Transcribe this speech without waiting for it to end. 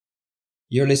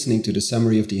You're listening to the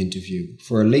summary of the interview.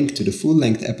 For a link to the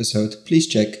full-length episode, please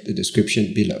check the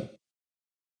description below.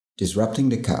 Disrupting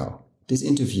the cow. This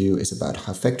interview is about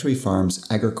how factory farms,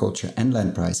 agriculture and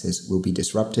land prices will be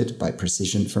disrupted by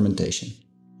precision fermentation.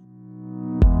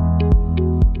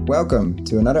 Welcome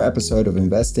to another episode of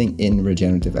Investing in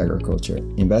Regenerative Agriculture,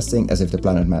 investing as if the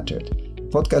planet mattered. A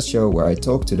podcast show where I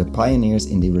talk to the pioneers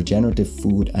in the regenerative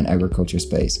food and agriculture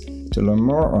space to learn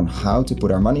more on how to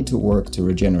put our money to work to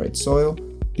regenerate soil,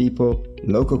 people,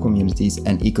 local communities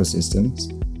and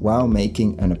ecosystems while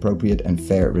making an appropriate and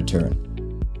fair return.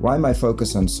 Why my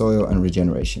focus on soil and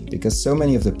regeneration? Because so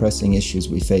many of the pressing issues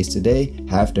we face today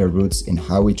have their roots in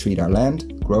how we treat our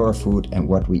land, grow our food and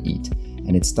what we eat.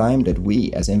 And it's time that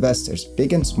we as investors,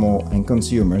 big and small, and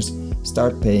consumers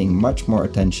start paying much more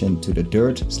attention to the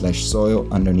dirt/soil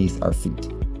underneath our feet.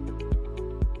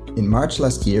 In March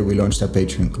last year, we launched our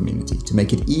Patreon community to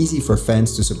make it easy for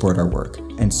fans to support our work.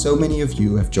 And so many of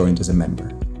you have joined as a member.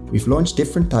 We've launched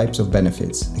different types of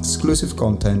benefits, exclusive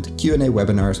content, Q&A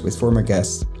webinars with former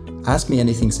guests, Ask Me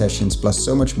Anything sessions, plus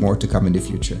so much more to come in the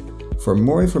future. For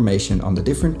more information on the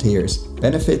different tiers,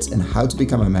 benefits and how to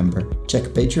become a member, check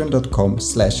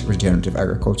patreon.com/regenerative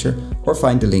agriculture or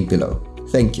find the link below.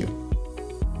 Thank you.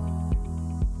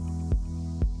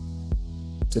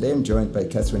 Today I'm joined by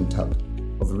Catherine Tubb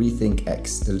of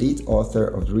RethinkX, the lead author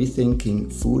of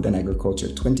Rethinking Food and Agriculture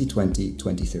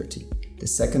 2020-2030, the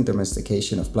second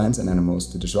domestication of plants and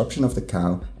animals, the disruption of the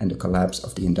cow and the collapse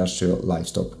of the industrial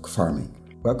livestock farming.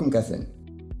 Welcome, Catherine.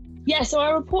 Yeah, so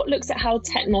our report looks at how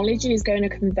technology is going to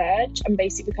converge and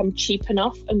basically become cheap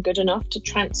enough and good enough to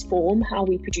transform how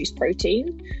we produce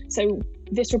protein. So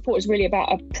this report is really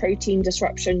about a protein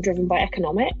disruption driven by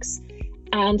economics.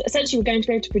 And essentially, we're going to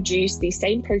be able to produce these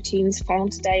same proteins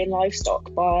found today in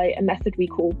livestock by a method we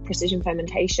call precision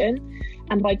fermentation.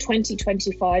 And by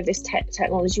 2025, this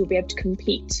technology will be able to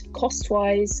compete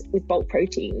cost-wise with bulk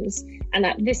proteins. And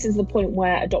this is the point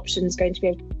where adoption is going to be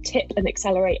able to tip and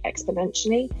accelerate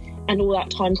exponentially. And all that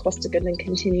time costs are going to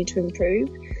continue to improve.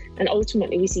 And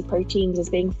ultimately, we see proteins as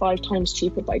being 5 times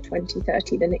cheaper by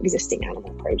 2030 than existing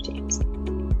animal proteins.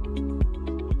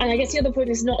 And I guess the other point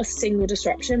is not a single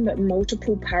disruption, but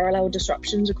multiple parallel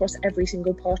disruptions across every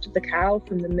single part of the cow,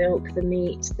 from the milk, the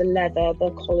meat, the leather, the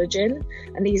collagen.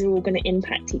 And these are all going to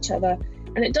impact each other.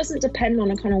 And it doesn't depend on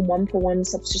a kind of one-for-one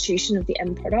substitution of the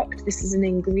end product. This is an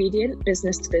ingredient,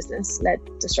 business-to-business led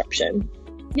disruption.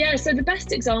 Yeah, so the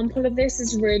best example of this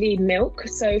is really milk.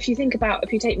 So if you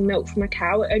take milk from a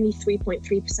cow, only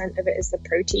 3.3% of it is the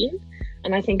protein.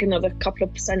 And I think another couple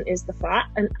of percent is the fat.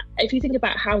 And if you think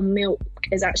about how milk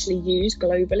is actually used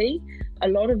globally, a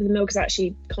lot of the milk is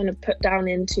actually kind of put down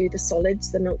into the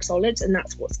solids, the milk solids, and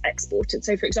that's what's exported.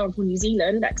 So for example, New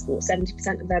Zealand exports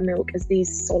 70% of their milk as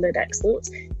these solid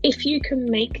exports. If you can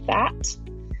make that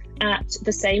at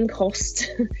the same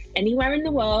cost anywhere in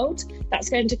the world,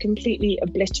 that's going to completely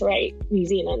obliterate New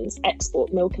Zealand's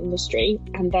export milk industry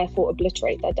and therefore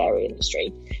obliterate their dairy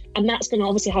industry. And that's going to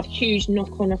obviously have huge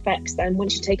knock-on effects then.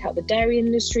 Once you take out the dairy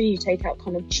industry, you take out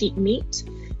kind of cheap meat,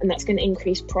 and that's going to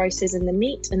increase prices in the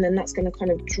meat, and then that's going to kind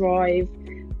of drive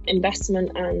investment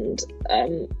and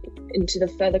into the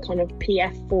further kind of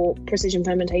PF for precision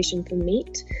fermentation for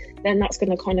meat. Then that's going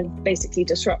to kind of basically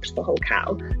disrupt the whole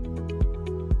cow.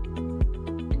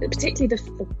 Particularly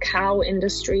the cow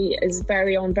industry is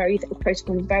operating on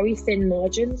very thin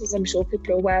margins, as I'm sure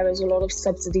people are aware. There's a lot of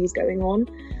subsidies going on,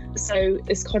 so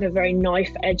it's kind of very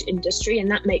knife edge industry,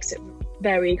 and that makes it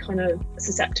very kind of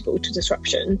susceptible to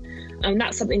disruption. And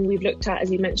that's something we've looked at, as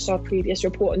you mentioned, our previous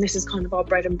report, and this is kind of our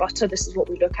bread and butter. This is what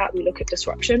we look at. We look at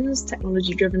disruptions,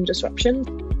 technology driven disruption.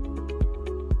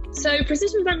 So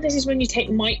precision fermentation is when you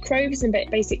take microbes and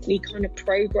basically kind of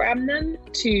program them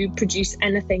to produce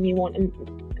anything you want, and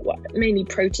mainly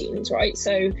proteins, right?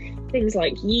 So things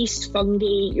like yeast, fungi,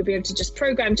 you'll be able to just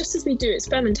program, just as we do, it's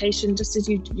fermentation, just as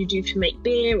you do to make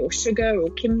beer or sugar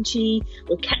or kimchi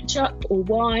or ketchup or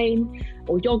wine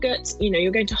or yogurt.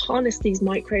 You're going to harness these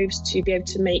microbes to be able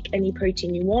to make any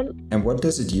protein you want. And what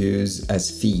does it use as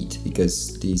feed?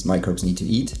 Because these microbes need to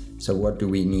eat. So what do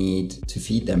we need to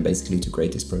feed them basically to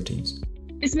create these proteins?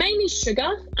 It's mainly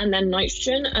sugar and then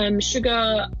nitrogen.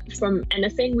 Sugar from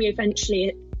anything. We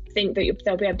eventually think that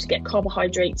they'll be able to get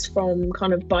carbohydrates from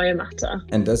kind of biomatter.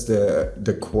 And does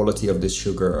the quality of the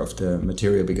sugar of the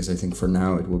material, because I think for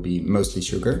now it will be mostly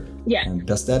sugar,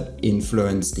 does that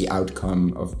influence the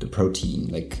outcome of the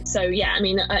protein?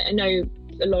 I know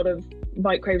a lot of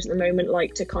microbes at the moment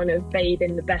like to kind of bathe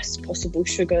in the best possible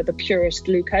sugar, the purest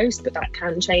glucose, but that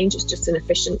can change. It's just an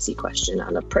efficiency question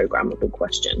and a programmable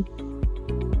question.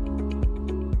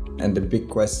 And the big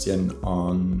question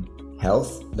on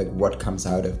health, like what comes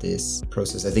out of this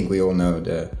process? I think we all know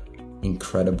the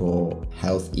incredible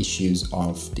health issues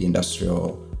of the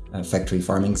industrial factory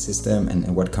farming system,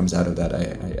 and what comes out of that,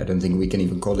 I don't think we can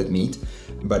even call it meat.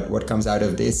 But what comes out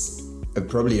of this,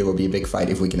 probably it will be a big fight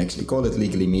if we can actually call it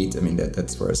legally meat. I mean,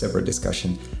 that's for a separate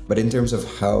discussion. But in terms of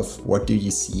health, what do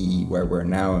you see where we're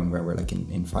now and where we're like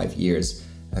in 5 years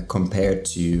compared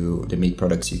to the meat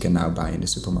products you can now buy in the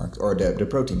supermarket, or the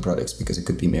protein products, because it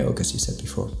could be milk, as you said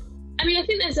before? I mean, I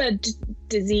think there's a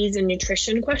disease and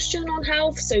nutrition question on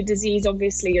health. So disease,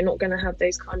 obviously, you're not going to have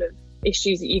those kind of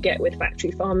issues that you get with factory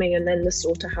farming and then the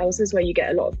slaughterhouses where you get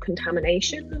a lot of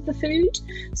contamination of the food.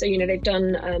 So, they've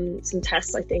done some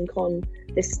tests, I think, on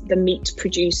the meat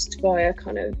produced via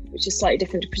which is slightly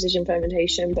different to precision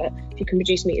fermentation, but if you can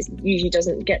produce meat, it usually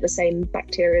doesn't get the same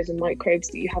bacteria and microbes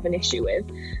that you have an issue with.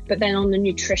 But then on the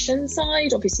nutrition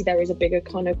side, obviously there is a bigger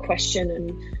kind of question,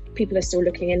 and people are still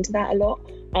looking into that a lot.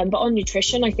 But on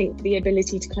nutrition, I think the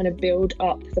ability to kind of build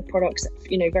up the products,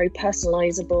 very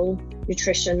personalizable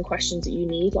nutrition questions that you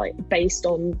need, like based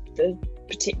on the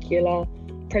particular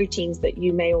proteins that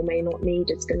you may or may not need,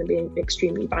 it's going to be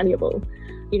extremely valuable.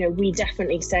 We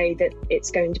definitely say that it's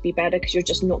going to be better because you're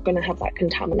just not going to have that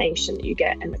contamination that you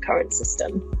get in the current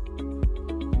system.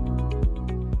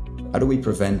 How do we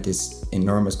prevent this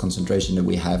enormous concentration that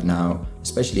we have now,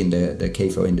 especially in the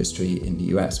CAFO industry in the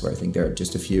US, where I think there are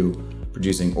just a few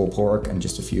producing all pork and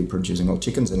just a few producing all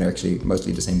chickens, and they're actually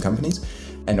mostly the same companies.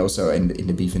 And also in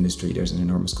the beef industry, there's an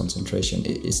enormous concentration.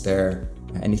 Is there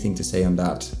anything to say on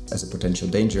that as a potential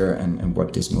danger, and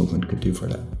what this movement could do for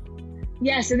that?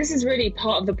 Yeah, so this is really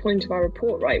part of the point of our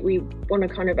report, right? We want to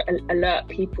kind of alert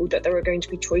people that there are going to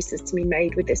be choices to be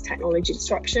made with this technology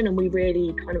disruption, and we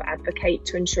really kind of advocate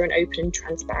to ensure an open,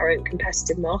 transparent,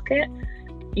 competitive market,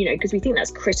 because we think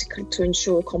that's critical to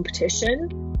ensure competition.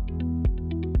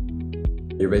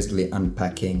 You're basically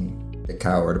unpacking the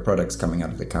cow, or the products coming out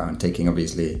of the cow, and taking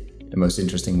obviously the most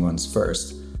interesting ones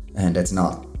first, and that's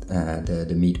not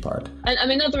the meat part. And I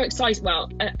mean, another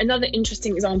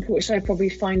interesting example, which I probably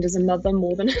find as a mother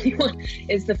more than anyone,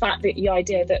 is the fact that the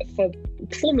idea that for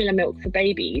formula milk for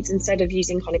babies, instead of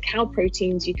using kind of cow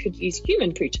proteins, you could use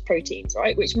human proteins,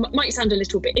 right? Which might sound a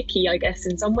little bit icky, I guess,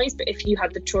 in some ways, but if you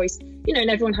had the choice, and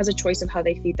everyone has a choice of how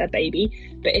they feed their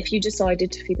baby, but if you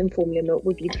decided to feed them formula milk,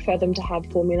 would you prefer them to have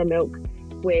formula milk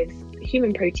with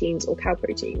human proteins or cow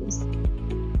proteins?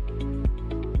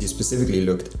 You specifically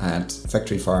looked at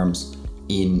factory farms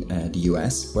in the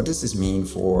US. What does this mean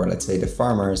for, let's say, the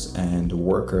farmers and the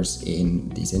workers in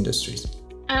these industries?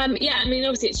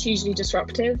 Obviously it's hugely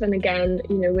disruptive. And again,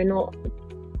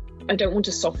 I don't want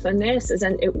to soften this, as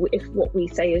in if what we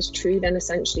say is true, then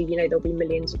essentially, there'll be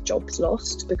millions of jobs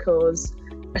lost, because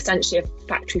essentially if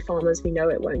factory farmers, we know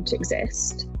it won't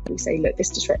exist. We say, look, this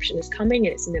disruption is coming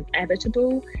and it's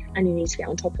inevitable, and you need to get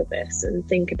on top of this and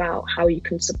think about how you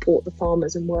can support the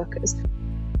farmers and workers.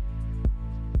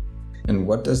 And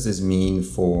what does this mean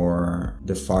for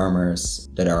the farmers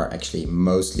that are actually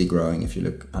mostly growing, if you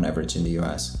look on average in the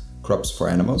US, crops for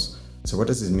animals? So what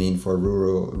does this mean for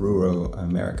rural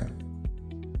America?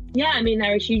 Yeah,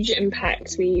 there are huge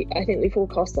impacts. I think we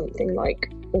forecast something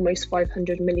like almost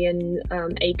 500 million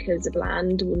acres of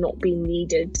land will not be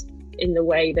needed in the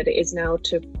way that it is now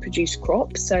to produce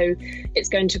crops. So it's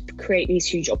going to create these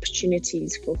huge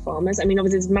opportunities for farmers. Obviously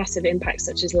there's massive impacts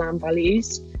such as land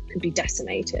values could be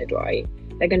decimated, right?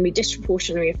 They're going to be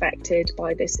disproportionately affected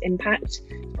by this impact.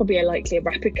 Probably likely a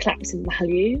rapid collapse in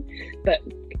value, but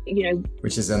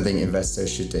which is something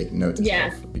investors should take notice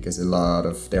of, because a lot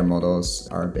of their models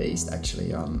are based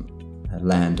actually on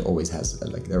land always has,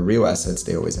 like, their real assets,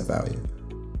 they always have value.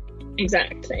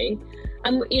 Exactly.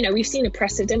 We've seen a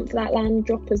precedent for that land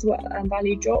drop as well,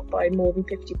 value drop by more than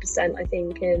 50%, I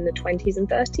think, in the 20s and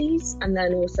 30s, and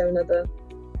then also another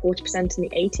 40% in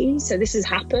the 80s. So this has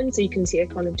happened, so you can see a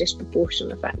kind of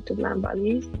disproportionate effect of land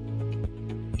values.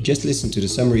 You just listened to the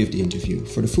summary of the interview.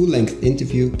 For the full-length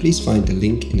interview, please find the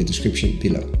link in the description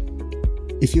below.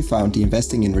 If you found the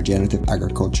Investing in Regenerative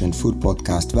Agriculture and Food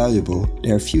podcast valuable,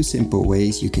 there are a few simple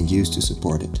ways you can use to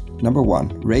support it. Number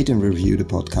 1, rate and review the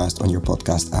podcast on your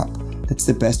podcast app. That's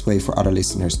the best way for other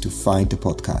listeners to find the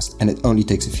podcast, and it only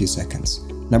takes a few seconds.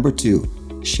 Number 2,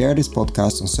 share this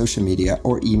podcast on social media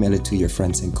or email it to your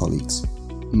friends and colleagues.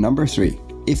 Number 3,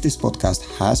 if this podcast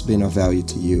has been of value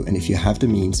to you, and if you have the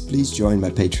means, please join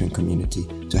my Patreon community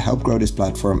to help grow this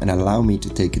platform and allow me to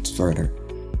take it further.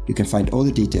 You can find all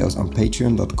the details on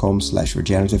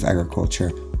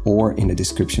patreon.com/regenerativeagriculture or in the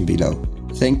description below.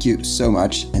 Thank you so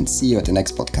much, and see you at the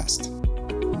next podcast.